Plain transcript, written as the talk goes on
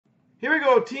Here we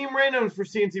go. Team randoms for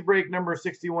C&C break number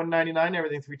 6199.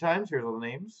 Everything 3 times. Here's all the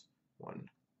names. 1,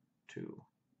 2,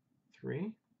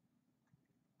 3.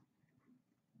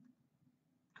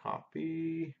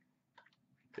 Copy.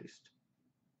 Paste.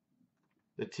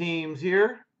 The teams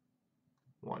here.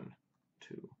 1,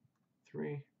 2,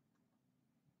 3.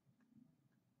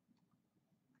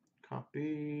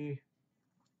 Copy.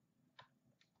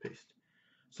 Paste.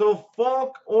 So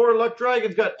Falk or Luck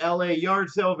Dragon's got LA, Yard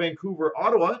Sale, Vancouver,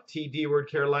 Ottawa. TD Word,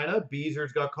 Carolina.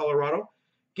 Beezer's got Colorado.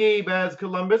 Gabe has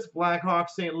Columbus. Blackhawks,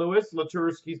 St. Louis.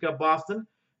 Latursky's got Boston.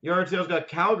 Yard Sale's got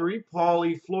Calgary.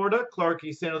 Paulie, Florida.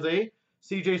 Clarkey, San Jose.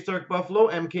 CJ Stark, Buffalo.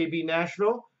 MKB,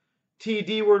 Nashville.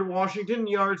 TD Word, Washington.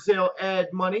 Yard Sale, Ed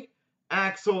Money.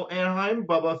 Axel, Anaheim.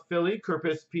 Bubba, Philly.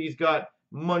 Kerpis P's got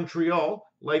Montreal.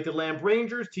 Light the Lamp,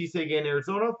 Rangers. T-Sagan,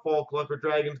 Arizona. Falk, Luck or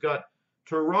Dragons got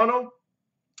Toronto.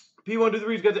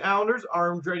 P123's got the Islanders.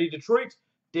 Armed Ready, Detroit.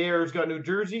 Dare's got New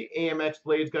Jersey. AMX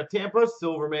Blades got Tampa.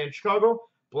 Silverman, Chicago.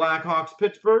 Blackhawks,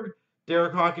 Pittsburgh.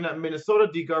 Derek Hawking at Minnesota.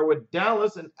 D. Garwood,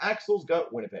 Dallas. And Axel's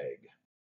got Winnipeg.